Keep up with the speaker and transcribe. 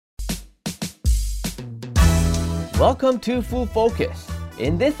Welcome to Full Focus.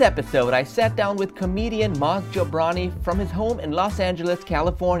 In this episode, I sat down with comedian Maz Jobrani from his home in Los Angeles,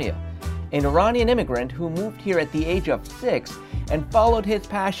 California, an Iranian immigrant who moved here at the age of 6 and followed his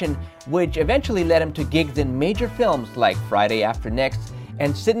passion, which eventually led him to gigs in major films like Friday After Next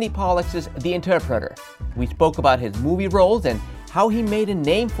and Sidney Pollock's The Interpreter. We spoke about his movie roles and how he made a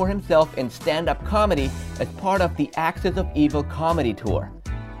name for himself in stand-up comedy as part of the Axis of Evil comedy tour.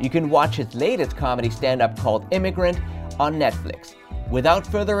 You can watch his latest comedy stand-up called Immigrant on Netflix. Without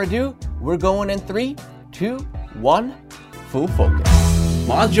further ado, we're going in 3, 2, 1, Full Focus.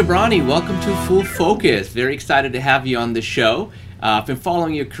 Maz Jobrani, welcome to Full Focus. Very excited to have you on the show. I've been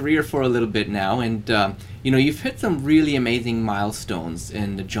following your career for a little bit now, and you've hit some really amazing milestones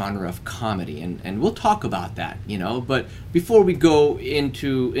in the genre of comedy, and we'll talk about that, But before we go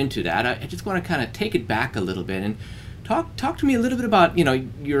into that, I just want to kind of take it back a little bit and talk to me a little bit about,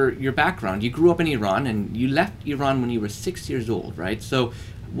 your background. You grew up in Iran, and you left Iran when you were 6 years old, right? So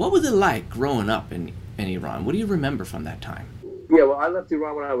what was it like growing up in Iran? What do you remember from that time? Yeah, well, I left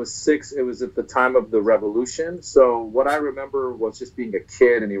Iran when I was 6. It was at the time of the revolution. So what I remember was just being a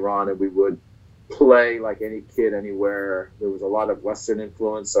kid in Iran, and we would play like any kid anywhere. There was a lot of Western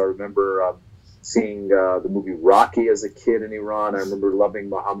influence. I remember seeing the movie Rocky as a kid in Iran. I remember loving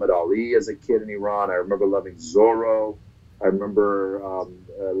Muhammad Ali as a kid in Iran. I remember loving Zorro. I remember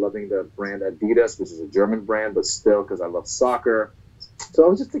loving the brand Adidas, which is a German brand, but still because I love soccer. So I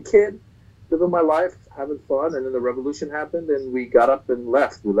was just a kid living my life, having fun, and then the revolution happened, and we got up and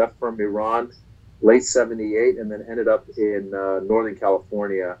left. We left from Iran late 78 and then ended up in Northern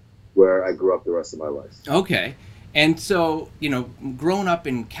California, where I grew up the rest of my life. Okay. And so, growing up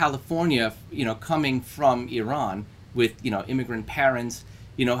in California, coming from Iran with, immigrant parents,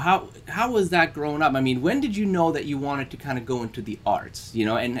 how was that growing up? I mean, when did you know that you wanted to kind of go into the arts,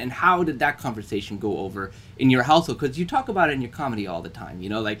 and how did that conversation go over in your household? Because you talk about it in your comedy all the time,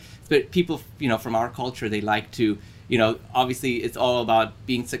 but people, from our culture, they like to, obviously it's all about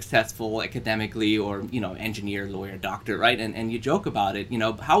being successful academically or, engineer, lawyer, doctor, right? And you joke about it,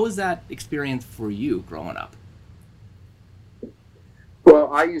 how was that experience for you growing up?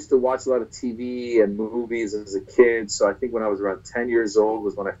 Well, I used to watch a lot of TV and movies as a kid, so I think when I was around 10 years old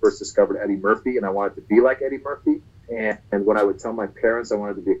was when I first discovered Eddie Murphy, and I wanted to be like Eddie Murphy. And when I would tell my parents I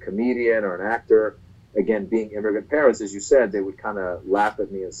wanted to be a comedian or an actor, again, being immigrant parents, as you said, they would kind of laugh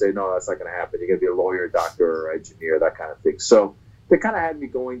at me and say, no, that's not going to happen. You're going to be a lawyer, doctor, or engineer, that kind of thing. So they kind of had me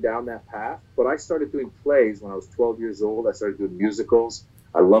going down that path. But I started doing plays when I was 12 years old. I started doing musicals.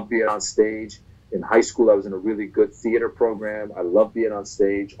 I loved being on stage. In high school, I was in a really good theater program. I loved being on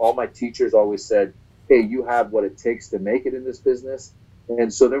stage. All my teachers always said, hey, you have what it takes to make it in this business.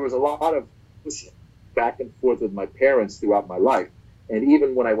 And so there was a lot of push back and forth with my parents throughout my life. And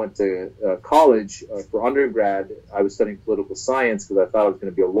even when I went to college for undergrad, I was studying political science because I thought I was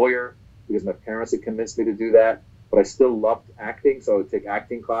going to be a lawyer because my parents had convinced me to do that. But I still loved acting, so I would take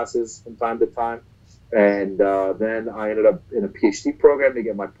acting classes from time to time. And then I ended up in a PhD program to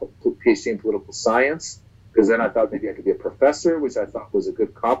get my PhD in political science, because then I thought maybe I could be a professor, which I thought was a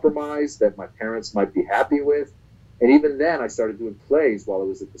good compromise that my parents might be happy with. And even then, I started doing plays while I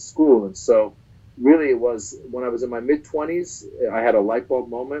was at the school. And so really it was when I was in my mid-20s, I had a light bulb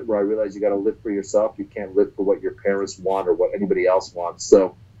moment where I realized you got to live for yourself. You can't live for what your parents want or what anybody else wants.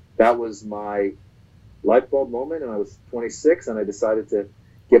 So that was my light bulb moment, and I was 26, and I decided to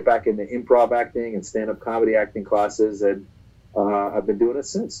get back into improv acting and stand-up comedy acting classes, and I've been doing it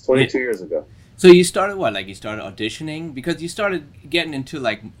since 22 years ago. So you started what? Like you started auditioning because you started getting into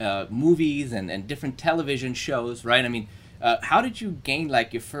like movies and different television shows, right? I mean, how did you gain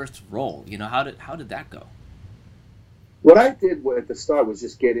like your first role? How did that go? What I did at the start was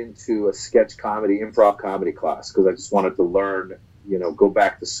just get into a sketch comedy, improv comedy class because I just wanted to learn, go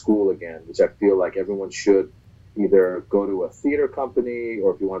back to school again, which I feel like everyone should. Either go to a theater company,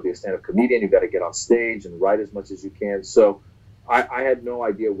 or if you want to be a stand-up comedian, you've got to get on stage and write as much as you can. So I had no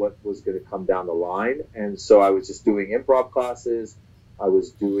idea what was going to come down the line. And so I was just doing improv classes. I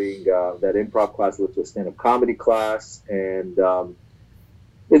was doing that improv class led to a stand-up comedy class. And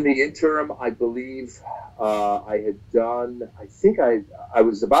in the interim, I believe I had done, I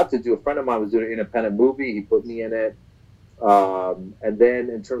was about to do, a friend of mine was doing an independent movie. He put me in it. And then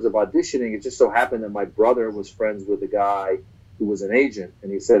in terms of auditioning, it just so happened that my brother was friends with a guy who was an agent,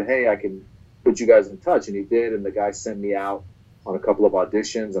 and he said, hey, I can put you guys in touch. And he did, and the guy sent me out on a couple of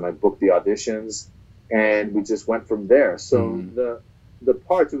auditions, and I booked the auditions, and we just went from there. So the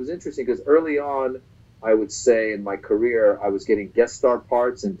parts, it was interesting because early on, I would say in my career, I was getting guest star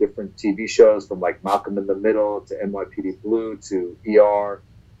parts in different TV shows, from like Malcolm in the Middle to NYPD Blue to ER.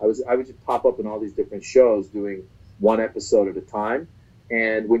 I would just pop up in all these different shows doing one episode at a time.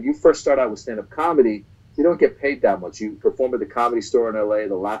 And when you first start out with stand-up comedy, you don't get paid that much. You perform at the Comedy Store in LA,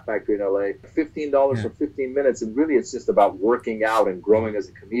 the Laugh Factory in LA, $15 for 15 minutes. And really, it's just about working out and growing as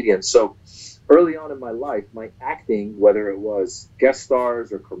a comedian. So early on in my life, my acting, whether it was guest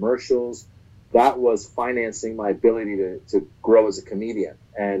stars or commercials, that was financing my ability to grow as a comedian.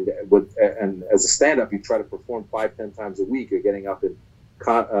 And as a stand-up, you try to perform 5-10 times a week. You're getting up in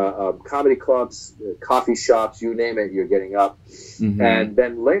comedy clubs, coffee shops, you name it, you're getting up. And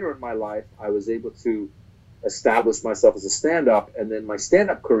then later in my life, I was able to establish myself as a stand-up, and then my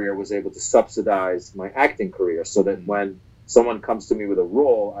stand-up career was able to subsidize my acting career, so that when someone comes to me with a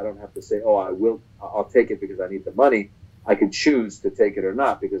role, I don't have to say, oh, I'll take it because I need the money. I can choose to take it or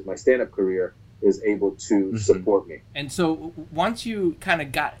not because my stand-up career is able to support me. And so once you kind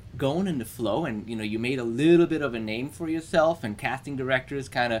of got going in the flow and, you made a little bit of a name for yourself, and casting directors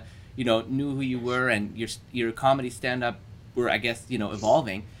kind of, knew who you were, and your comedy stand-up were, I guess,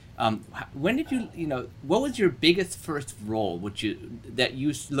 evolving. When did what was your biggest first role, that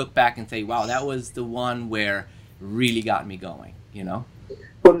you look back and say, wow, that was the one where really got me going, Well,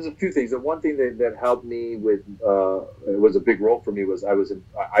 there's a few things. The one thing that helped me with, it was a big role for me, was I was in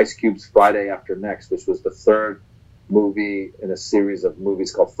Ice Cube's Friday After Next, which was the third movie in a series of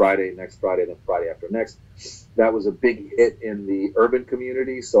movies called Friday, Next Friday, then Friday After Next. That was a big hit in the urban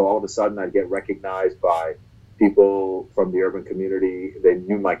community, so all of a sudden I'd get recognized by people from the urban community. They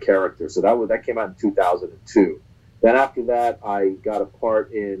knew my character. So that came out in 2002. Then after that, I got a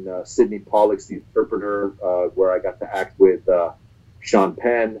part in Sidney Pollock's The Interpreter, where I got to act with Sean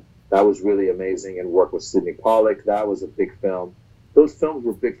Penn. That was really amazing, and work with Sidney Pollock. That was a big film. Those films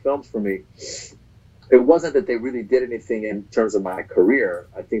were big films for me. It wasn't that they really did anything in terms of my career.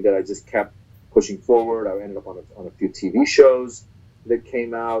 I think that I just kept pushing forward. I ended up on a few TV shows that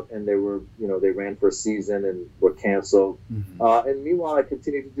came out, and they were, they ran for a season and were canceled. And meanwhile, I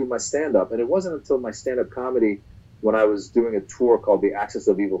continued to do my stand-up. And it wasn't until my stand-up comedy, when I was doing a tour called the Axis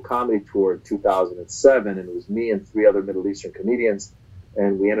of Evil Comedy Tour in 2007, and it was me and 3 other Middle Eastern comedians,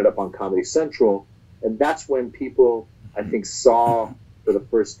 and we ended up on Comedy Central. And that's when people, I think, saw for the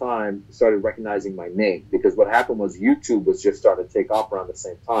first time, started recognizing my name. Because what happened was YouTube was just starting to take off around the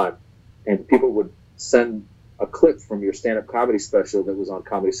same time, and people would send a clip from your stand-up comedy special that was on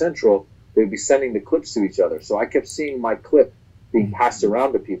Comedy Central. They'd be sending the clips to each other. So I kept seeing my clip being passed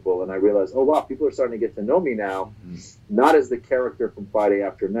around to people, and I realized, oh wow, people are starting to get to know me now, not as the character from Friday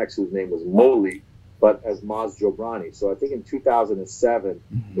After Next, whose name was Moley, but as Maz Jobrani. So I think in 2007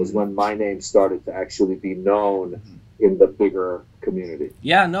 was when my name started to actually be known in the bigger community.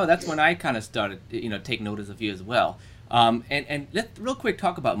 Yeah, no, that's when I kind of started, take notice of you as well. And let's real quick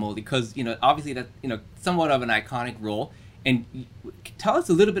talk about Moley, because obviously that's somewhat of an iconic role. And tell us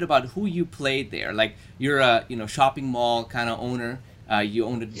a little bit about who you played there. Like, you're a shopping mall kind of owner. You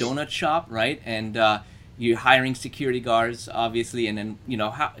owned a donut shop, right? And you're hiring security guards, obviously. And then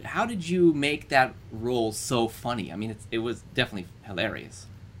how did you make that role so funny? I mean, it was definitely hilarious.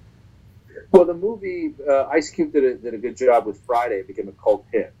 Well, the movie, Ice Cube did a good job with Friday. It became a cult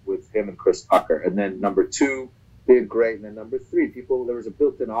hit with him and Chris Tucker. And then number 2 did great. And then number 3, there was a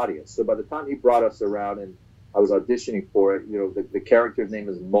built-in audience. So by the time he brought us around and I was auditioning for it, the character's name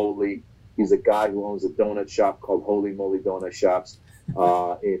is Moley. He's a guy who owns a donut shop called Holy Moly Donut Shops.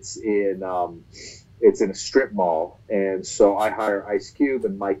 It's in a strip mall. And so I hire Ice Cube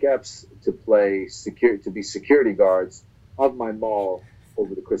and Mike Epps to be security guards of my mall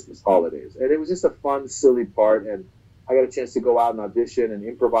over the Christmas holidays. And it was just a fun, silly part. And I got a chance to go out and audition and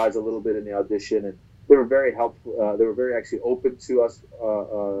improvise a little bit in the audition. And they were very helpful. They were very actually open to us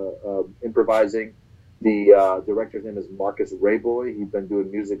improvising. The director's name is Marcus Rayboy. He'd been doing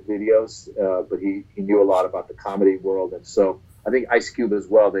music videos, but he knew a lot about the comedy world. And so I think Ice Cube as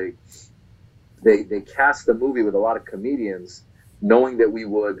well, they cast the movie with a lot of comedians, knowing that we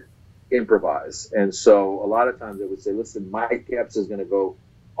would improvise. And so a lot of times they would say, listen, Mike Epps is going to go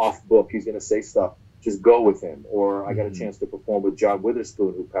off book. He's going to say stuff. Just go with him. Or I got a chance to perform with John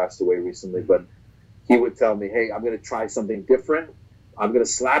Witherspoon, who passed away recently. But he would tell me, hey, I'm going to try something different. I'm going to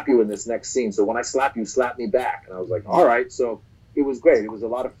slap you in this next scene. So when I slap you, slap me back. And I was like, all right. So it was great. It was a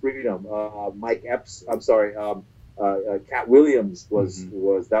lot of freedom. Cat Williams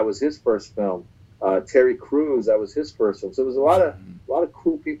that was his first film. Terry Crews, that was his first film. So there was a lot of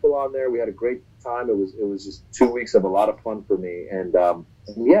cool people on there. We had a great time. It was just 2 weeks of a lot of fun for me. And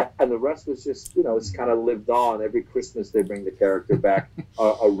the rest was just, it's kind of lived on. Every Christmas they bring the character back.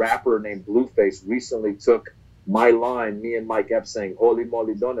 A rapper named Blueface recently took my line, me and Mike Epps saying Holy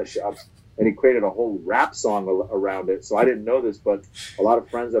Moly Donut Shops, and he created a whole rap song around it. So I didn't know this, but a lot of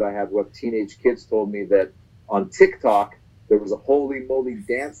friends that I have who have teenage kids told me that on TikTok, there was a holy moly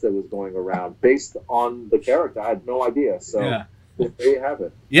dance that was going around based on the character. I had no idea. So Yeah. there you have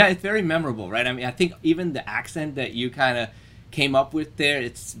it. Yeah, it's very memorable, right? I mean, I think even the accent that you kind of came up with there,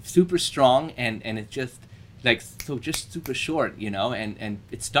 it's super strong, and it's just like just super short, you know, and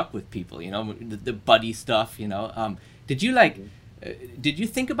it stuck with people, you know, the buddy stuff, you know. Did you like? Did you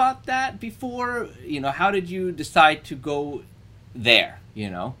think about that before? You know, how did you decide to go there? You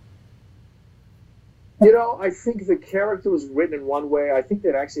know. You know, I think the character was written in one way. I think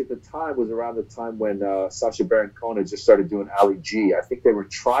that actually at the time was around the time when Sacha Baron Cohen just started doing Ali G. I think they were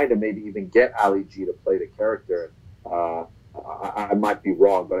trying to maybe even get Ali G to play the character. I might be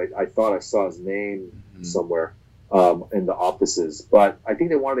wrong, but I thought I saw his name somewhere in the offices. But I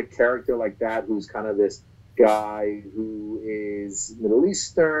think they wanted a character like that who's kind of this guy who is Middle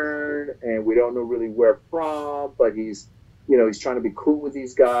Eastern and we don't know really where from, but he's trying to be cool with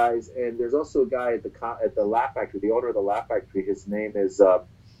these guys. And there's also a guy at the Laugh Factory, the owner of the Laugh Factory. His name is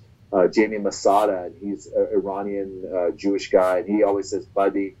Jamie Masada, and he's an Iranian Jewish guy, and he always says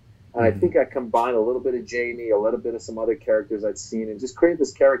buddy. And I think I combined a little bit of Jamie, a little bit of some other characters I'd seen, and just created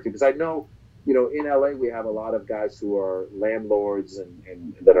this character because I know, you know, in LA we have a lot of guys who are landlords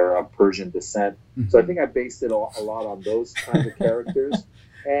and that are of Persian descent. So I think I based it a lot on those kinds of characters.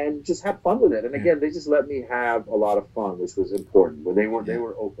 And just have fun with it. And again, they just let me have a lot of fun, which was important. But they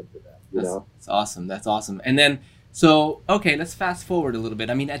were open to that. That's awesome. That's awesome. And then, so okay, let's fast forward a little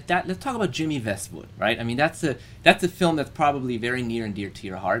bit. I mean, let's talk about Jimmy Westwood, right? I mean, that's a film that's probably very near and dear to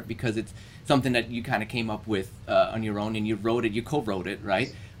your heart because it's something that you kind of came up with on your own, and you co-wrote it,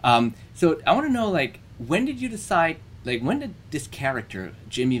 right? So I want to know, like, when did you decide? Like, when did this character,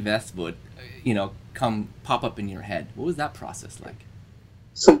 Jimmy Westwood, pop up in your head? What was that process like?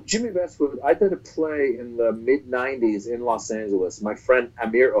 So Jimmy Westwood, I did a play in the mid-'90s in Los Angeles. My friend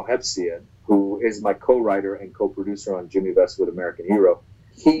Amir Ohebsian, who is my co-writer and co-producer on Jimmy Westwood, American Hero,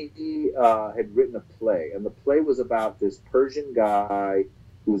 he had written a play. And the play was about this Persian guy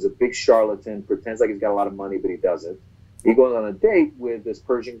who's a big charlatan, pretends like he's got a lot of money, but he doesn't. He goes on a date with this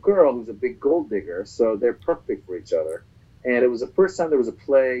Persian girl who's a big gold digger, so they're perfect for each other. And it was the first time there was a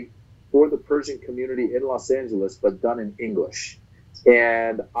play for the Persian community in Los Angeles, but done in English.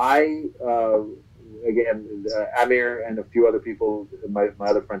 And I, Amir and a few other people, my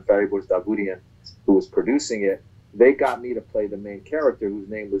other friend Fariborz Davoudian, who was producing it, they got me to play the main character, whose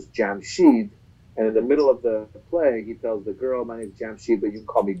name was Jamshid. And in the middle of the play, he tells the girl, my name is Jamshid, but you can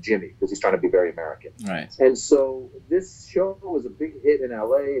call me Jimmy, because he's trying to be very American. Right. And so this show was a big hit in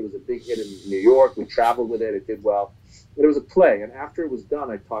LA. It was a big hit in New York. We traveled with it. It did well. But it was a play. And after it was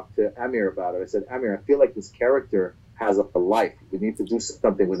done, I talked to Amir about it. I said, Amir, I feel like this character has a life. We need to do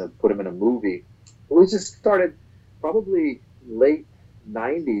something with him, put him in a movie. And we just started probably late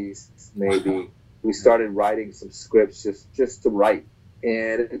 90s, maybe. We started writing some scripts just to write.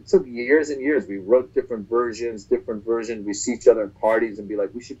 And it took years and years. We wrote different versions. We see each other at parties and be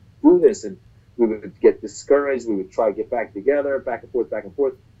like, we should do this. And we would get discouraged. We would try to get back together, back and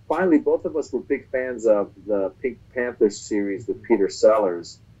forth. Finally, both of us were big fans of the Pink Panther series with Peter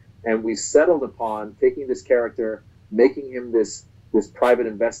Sellers. And we settled upon taking this character, making him this private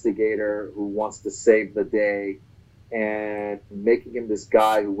investigator who wants to save the day, and making him this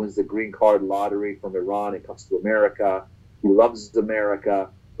guy who wins the green card lottery from Iran and comes to America. He loves America,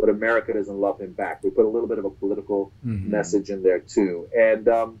 but America doesn't love him back. We put a little bit of a political message in there too. And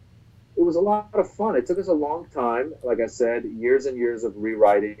it was a lot of fun. It took us a long time, like I said, years and years of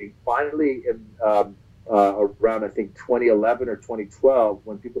rewriting. Finally, in around, I think, 2011 or 2012,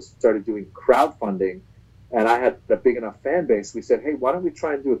 when people started doing crowdfunding, and I had a big enough fan base, we said, hey, why don't we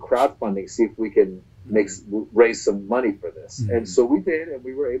try and do a crowdfunding, see if we can raise some money for this. And so we did, and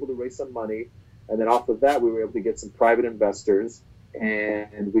we were able to raise some money. And then off of that, we were able to get some private investors,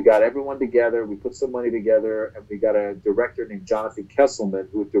 and we got everyone together. We put some money together, and we got a director named Jonathan Kesselman,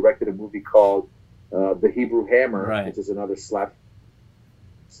 who directed a movie called The Hebrew Hammer, which is another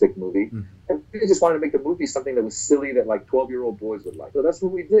slapstick movie. And we just wanted to make the movie something that was silly that like 12-year-old boys would like. So that's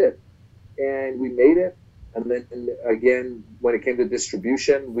what we did. And we made it. And then again, when it came to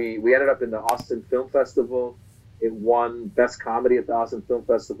distribution, we ended up in the Austin Film Festival. It won Best Comedy at the Austin Film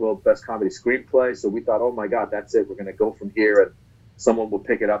Festival, Best Comedy Screenplay. So we thought, oh my God, that's it. We're going to go from here, and someone will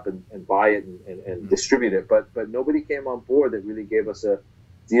pick it up and buy it and distribute it. But nobody came on board that really gave us a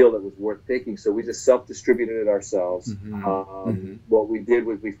deal that was worth taking. So we just self-distributed it ourselves. What we did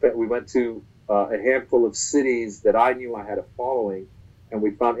was we went to a handful of cities that I knew I had a following, and we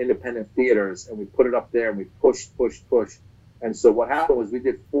found independent theaters, and we put it up there, and we pushed. And so what happened was we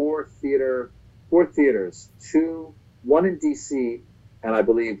did four theaters, one in DC, and I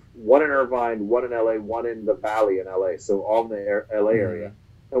believe one in Irvine, one in LA, one in the Valley in LA. So all in the LA area.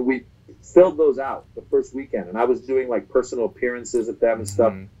 And we filled those out the first weekend. And I was doing like personal appearances at them and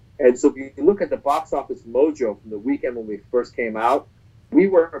stuff. And so if you look at the box office mojo from the weekend when we first came out, we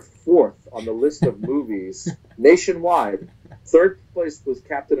were 4th on the list of movies nationwide. 3rd place was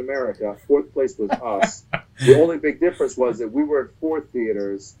Captain America. 4th place was us. The only big difference was that we were at 4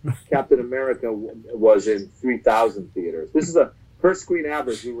 theaters. Captain America was in 3,000 theaters. This is a per screen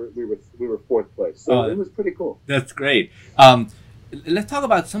average. We were 4th place. So it was pretty cool. That's great. Let's talk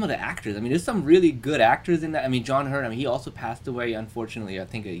about some of the actors. I mean, there's some really good actors in that. I mean, John Hurt. I mean, he also passed away, unfortunately. I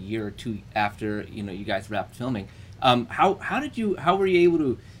think a year or two after you guys wrapped filming. How were you able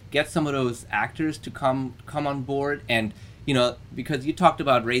to get some of those actors to come on board? And because you talked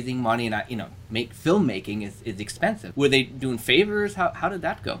about raising money and filmmaking is expensive. Were they doing favors? How did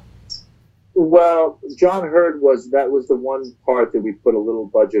that go? Well, John Hurt was the one part that we put a little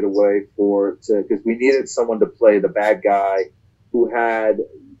budget away for, because we needed someone to play the bad guy who had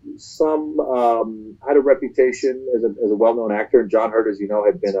had a reputation as a well-known actor. And John Hurt, as you know,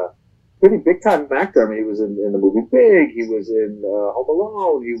 had been a pretty big-time actor. I mean, he was in the movie Big. He was in Home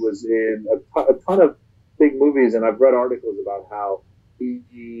Alone. He was in a ton of big movies. And I've read articles about how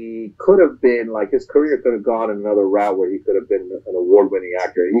he could have been, like, his career could have gone in another route where he could have been an award-winning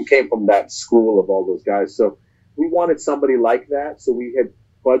actor. He came from that school of all those guys. So we wanted somebody like that. So we had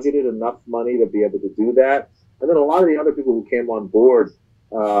budgeted enough money to be able to do that. And then a lot of the other people who came on board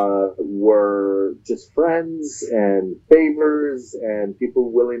were just friends and favors and people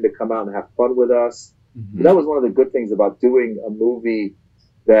willing to come out and have fun with us. And that was one of the good things about doing a movie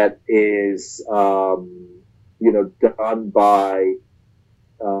that is, done by,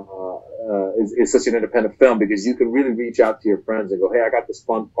 is such an independent film, because you can really reach out to your friends and go, hey, I got this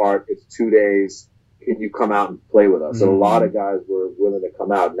fun part. It's 2 days. Can you come out and play with us? And a lot of guys were willing to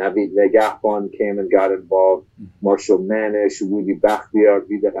come out. Navid Negafon came and got involved. Marshall Manish, Rudy Bakhtiar,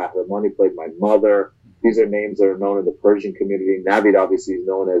 Vida Ahramani played my mother. These are names that are known in the Persian community. Navid obviously is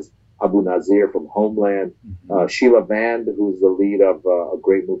known as Abu Nazir from Homeland. Sheila Vand, who's the lead of a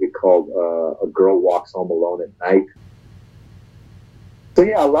great movie called A Girl Walks Home Alone at Night. So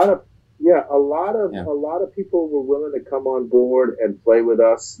a lot of people were willing to come on board and play with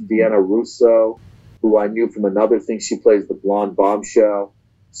us. Deanna Russo, who I knew from another thing, she plays the blonde bombshell.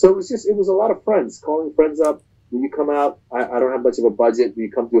 So it was a lot of friends, calling friends up. Will you come out? I don't have much of a budget. Will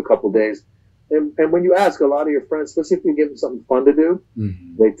you come to a couple days? And when you ask a lot of your friends, especially if you give them something fun to do,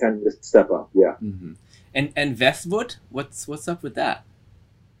 they tend to step up. Yeah. And Westwood, what's up with that?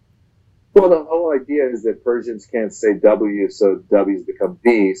 Well, the whole idea is that Persians can't say W, so W's become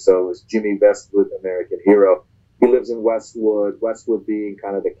B. So it's Jimmy Westwood, American hero. He lives in Westwood, Westwood being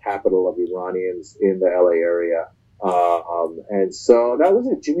kind of the capital of Iranians in the LA area. And so that was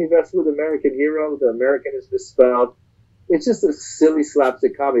it. Jimmy Westwood, American hero. The American is misspelled. It's just a silly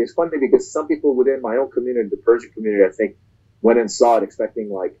slapstick comedy. It's funny because some people within my own community, the Persian community, I think, went and saw it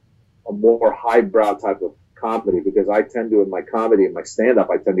expecting like a more highbrow type of comedy, because I tend to, in my comedy and my stand-up,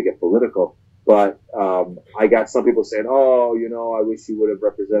 I tend to get political. But I got some people saying, oh, I wish you would have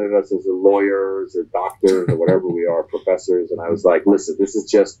represented us as lawyers or doctors or whatever we are, professors. And I was like, listen, this is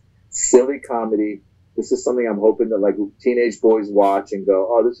just silly comedy. This is something I'm hoping that like teenage boys watch and go,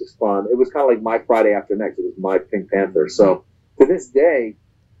 oh, this is fun. It was kind of like my Friday After Next. It was my Pink Panther. So to this day,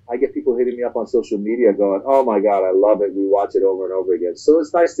 I get people hitting me up on social media going, oh my God, I love it. We watch it over and over again. So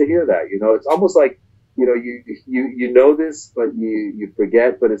it's nice to hear that. It's almost like, you know this, but you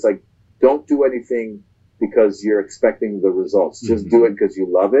forget. But it's like, don't do anything because you're expecting the results. Just do it because you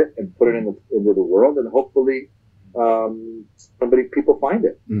love it and put it into the world, and hopefully people find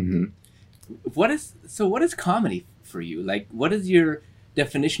it. What is comedy for you? Like, what is your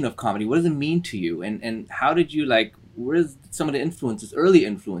definition of comedy? What does it mean to you? And how did you where does some of the early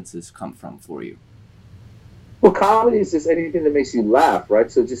influences come from for you? Well, comedy is just anything that makes you laugh,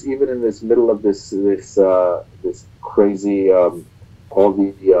 right? So just even in this middle of this crazy, all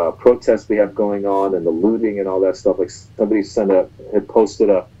the protests we have going on and the looting and all that stuff, like somebody had posted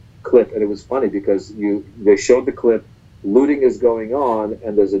a clip, and it was funny because they showed the clip, looting is going on,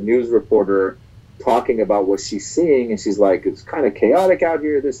 and there's a news reporter talking about what she's seeing, and she's like, it's kind of chaotic out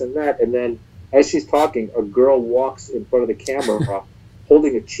here, this and that, and then as she's talking, a girl walks in front of the camera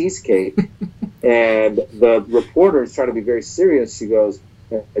holding a cheesecake. And the reporter is trying to be very serious. She goes,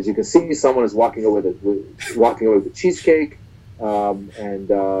 as you can see, someone is walking away with the cheesecake, and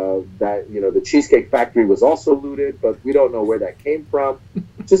that the Cheesecake Factory was also looted, but we don't know where that came from.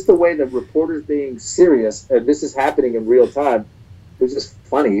 Just the way the reporter's being serious, and this is happening in real time. It was just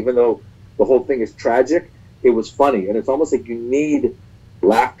funny, even though the whole thing is tragic. It was funny, and it's almost like you need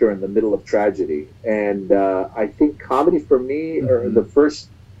laughter in the middle of tragedy. And I think comedy for me, or the first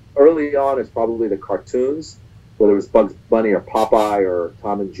early on, is probably the cartoons, whether it was Bugs Bunny or Popeye or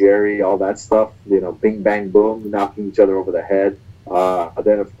Tom and Jerry, all that stuff, Bing Bang Boom, knocking each other over the head.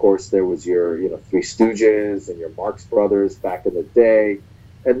 Then, of course, there was your, Three Stooges and your Marx Brothers back in the day.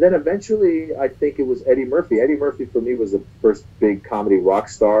 And then eventually, I think it was Eddie Murphy. Eddie Murphy, for me, was the first big comedy rock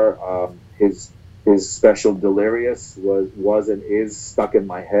star. His special Delirious was and is stuck in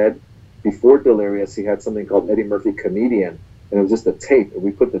my head. Before Delirious, he had something called Eddie Murphy Comedian, and it was just a tape. And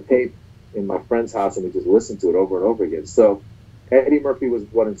we put the tape in my friend's house, and we just listened to it over and over again. So Eddie Murphy was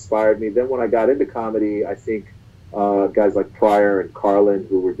what inspired me. Then when I got into comedy, I think guys like Pryor and Carlin,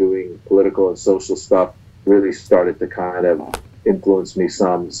 who were doing political and social stuff, really started to kind of influence me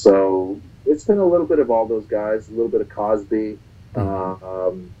some. So it's been a little bit of all those guys, a little bit of Cosby,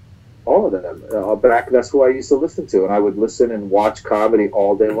 all of them. That's who I used to listen to, and I would listen and watch comedy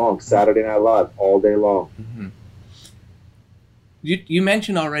all day long. Saturday Night Live all day long. Mm-hmm. You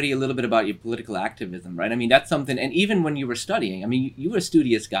mentioned already a little bit about your political activism, right? I mean, that's something, and even when you were studying, I mean, you were a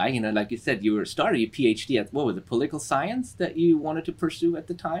studious guy, like you said, you were starting your PhD at, what was it, political science that you wanted to pursue at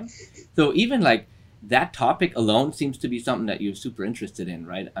the time? So even like that topic alone seems to be something that you're super interested in,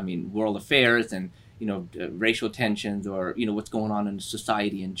 right? I mean, world affairs and, racial tensions, or, what's going on in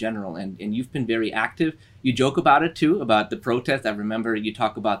society in general. And you've been very active. You joke about it too, about the protest. I remember you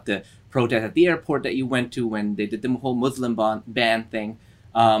talk about the protest at the airport that you went to when they did the whole Muslim ban thing.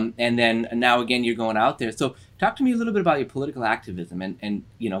 And then now again, you're going out there. So talk to me a little bit about your political activism and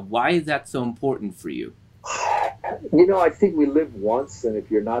why is that so important for you? I think we live once, and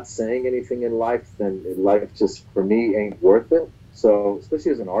if you're not saying anything in life, then life just, for me, ain't worth it. So,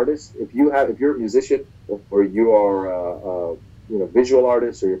 especially as an artist, if you're a musician, or you are a visual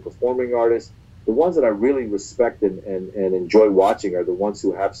artist, or you're a performing artist, the ones that I really respect and enjoy watching are the ones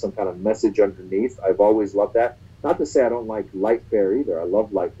who have some kind of message underneath. I've always loved that. Not to say I don't like light fare either. I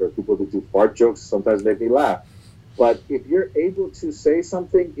love light fare. People that do fart jokes sometimes make me laugh. But if you're able to say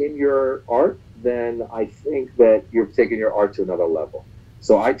something in your art, then I think that you're taking your art to another level.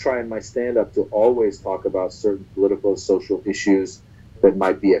 So I try in my stand-up to always talk about certain political and social issues that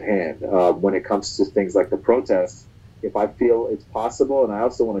might be at hand. When it comes to things like the protests, if I feel it's possible, and I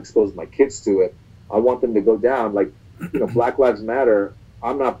also want to expose my kids to it, I want them to go down. Like, Black Lives Matter,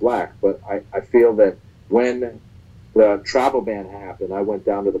 I'm not black, but I feel that when the travel ban happened, I went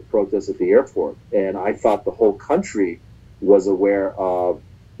down to the protest at the airport, and I thought the whole country was aware of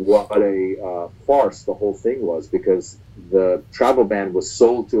what a farce the whole thing was, because the travel ban was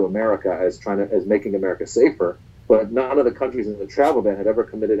sold to America as making America safer, but none of the countries in the travel ban had ever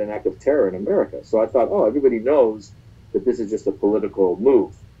committed an act of terror in America. So I thought, everybody knows that this is just a political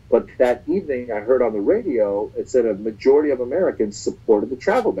move. But that evening, I heard on the radio, it said a majority of Americans supported the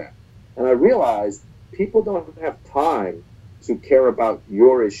travel ban. And I realized people don't have time to care about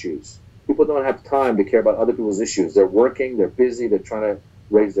your issues. People don't have time to care about other people's issues. They're working, they're busy, they're trying to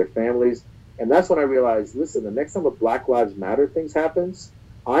raise their families. And that's when I realized, listen, the next time a Black Lives Matter thing happens,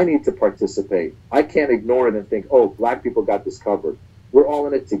 I need to participate. I can't ignore it and think, black people got this covered. We're all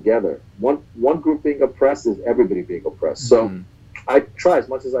in it together. One group being oppressed is everybody being oppressed. So I try as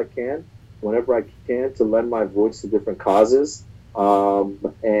much as I can, whenever I can, to lend my voice to different causes. And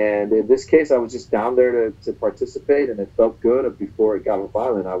in this case, I was just down there to participate, and it felt good. Before it got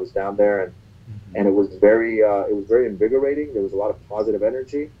violent, I was down there, and it was very invigorating. There was a lot of positive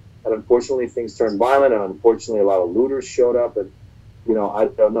energy, and unfortunately, things turned violent, and unfortunately, a lot of looters showed up, and I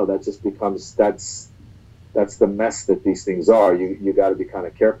don't know. That just becomes that's the mess that these things are. You got to be kind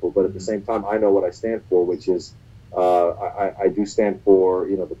of careful, but at the same time, I know what I stand for, which is I do stand for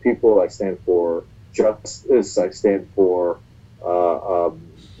the people. I stand for justice. I stand for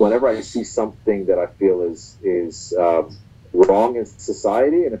whenever I see something that I feel is wrong in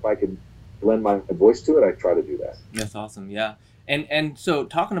society, and if I can lend my voice to it, I try to do that. That's awesome. Yeah. And so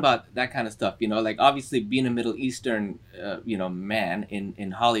talking about that kind of stuff, like obviously being a Middle Eastern, man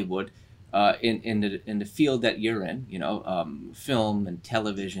in Hollywood, in the field that you're in, film and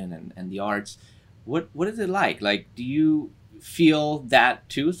television and the arts, what is it like? Like, do you feel that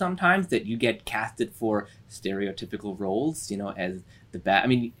too sometimes, that you get casted for stereotypical roles, as the bad? I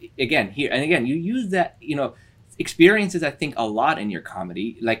mean, again, you use that, experiences, I think, a lot in your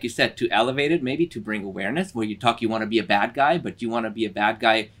comedy, like you said, to elevate it, maybe to bring awareness, where you want to be a bad guy, but you want to be a bad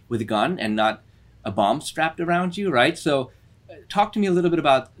guy with a gun and not a bomb strapped around you, right? So talk to me a little bit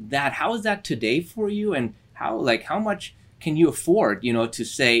about that. How is that today for you, and how much can you afford, to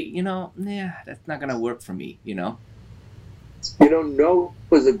say, that's not going to work for me, no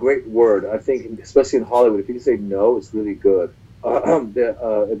is a great word. I think, especially in Hollywood, if you can say no, it's really good.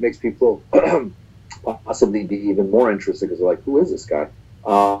 it makes people possibly be even more interested because they're like, who is this guy?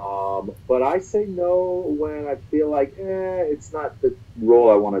 But I say no when I feel like it's not the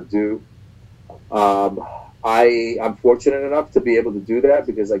role I want to do. I'm fortunate enough to be able to do that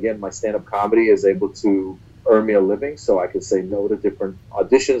because, again, my stand-up comedy is able to earn me a living, so I can say no to different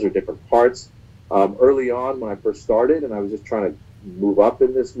auditions or different parts. Early on, when I first started and I was just trying to move up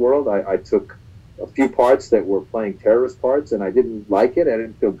in this world, I took a few parts that were playing terrorist parts, and I didn't like it. I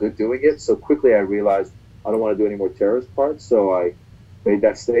didn't feel good doing it. So quickly I realized I don't want to do any more terrorist parts, so I made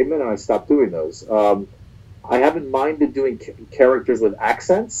that statement and I stopped doing those. I haven't minded doing characters with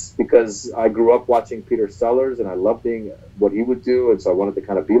accents because I grew up watching Peter Sellers and I loved being what he would do, and so I wanted to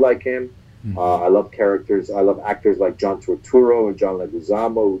kind of be like him. I love characters. I love actors like John Turturro and John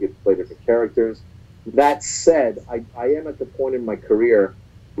Leguizamo who get to play different characters. That said, I am at the point in my career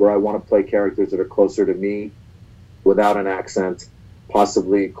where I want to play characters that are closer to me without an accent,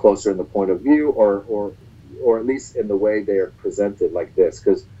 possibly closer in the point of view or at least in the way they are presented like this.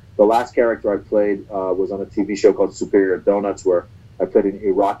 Because the last character I played was on a TV show called Superior Donuts, where I played an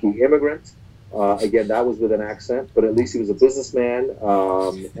Iraqi immigrant. Again, that was with an accent, but at least he was a businessman,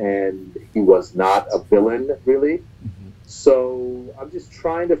 and he was not a villain, really. So I'm just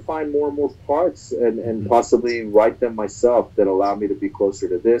trying to find more and more parts and possibly write them myself that allow me to be closer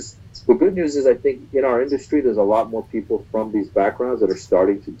to this. The good news is I think in our industry, there's a lot more people from these backgrounds that are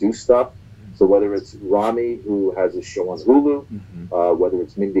starting to do stuff. So whether it's Rami, who has a show on Hulu, whether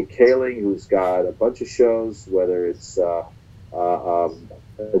it's Mindy Kaling, who's got a bunch of shows, whether it's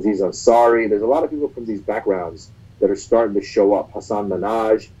Aziz Ansari, there's a lot of people from these backgrounds that are starting to show up, Hassan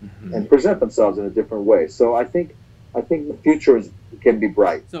Minaj, and present themselves in a different way. So I think the future can be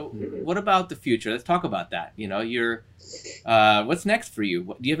bright. So what about the future? Let's talk about that. You know, what's next for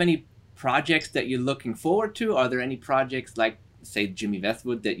you? Do you have any projects that you're looking forward to? Are there any projects like, say, Jimmy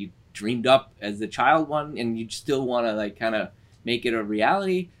Westwood that you dreamed up as a child one and you still want to like kind of make it a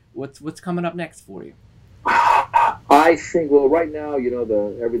reality? What's coming up next for you? I think, well, right now, you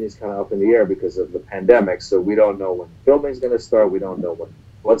know, everything's kind of up in the air because of the pandemic. So we don't know when filming's going to start. We don't know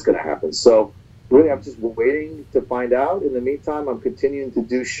what's going to happen. So really, I'm just waiting to find out. In the meantime, I'm continuing to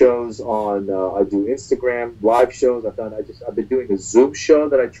do shows on. I do Instagram live shows. I've been doing a Zoom show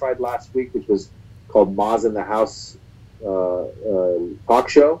that I tried last week, which was called Maz in the House talk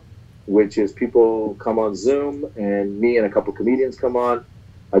show, which is people come on Zoom and me and a couple comedians come on.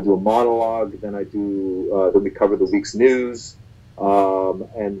 I do a monologue, then then we cover the week's news,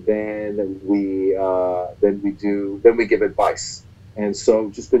 and then we give advice. And so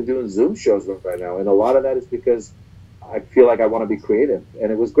just been doing Zoom shows right now. And a lot of that is because I feel like I want to be creative.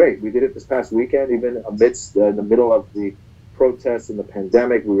 And it was great. We did it this past weekend, even amidst in the middle of the protests and the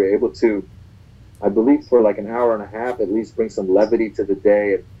pandemic. We were able to, I believe, for like an hour and a half, at least bring some levity to the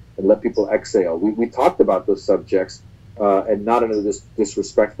day and let people exhale. We talked about those subjects, and not in a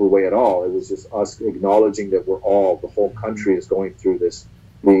disrespectful way at all. It was just us acknowledging that the whole country is going through these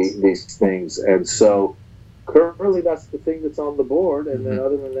things. And so currently that's the thing that's on the board. And then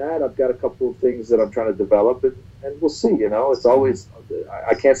other than that, I've got a couple of things that I'm trying to develop, and we'll see. You know, it's always,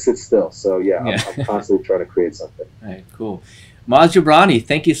 I can't sit still. So yeah. I'm constantly trying to create something. All right, cool. Maz Jobrani,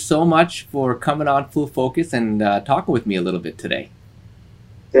 thank you so much for coming on Full Focus and talking with me a little bit today.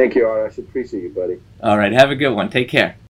 Thank you, Arash. I appreciate you, buddy. All right, have a good one. Take care.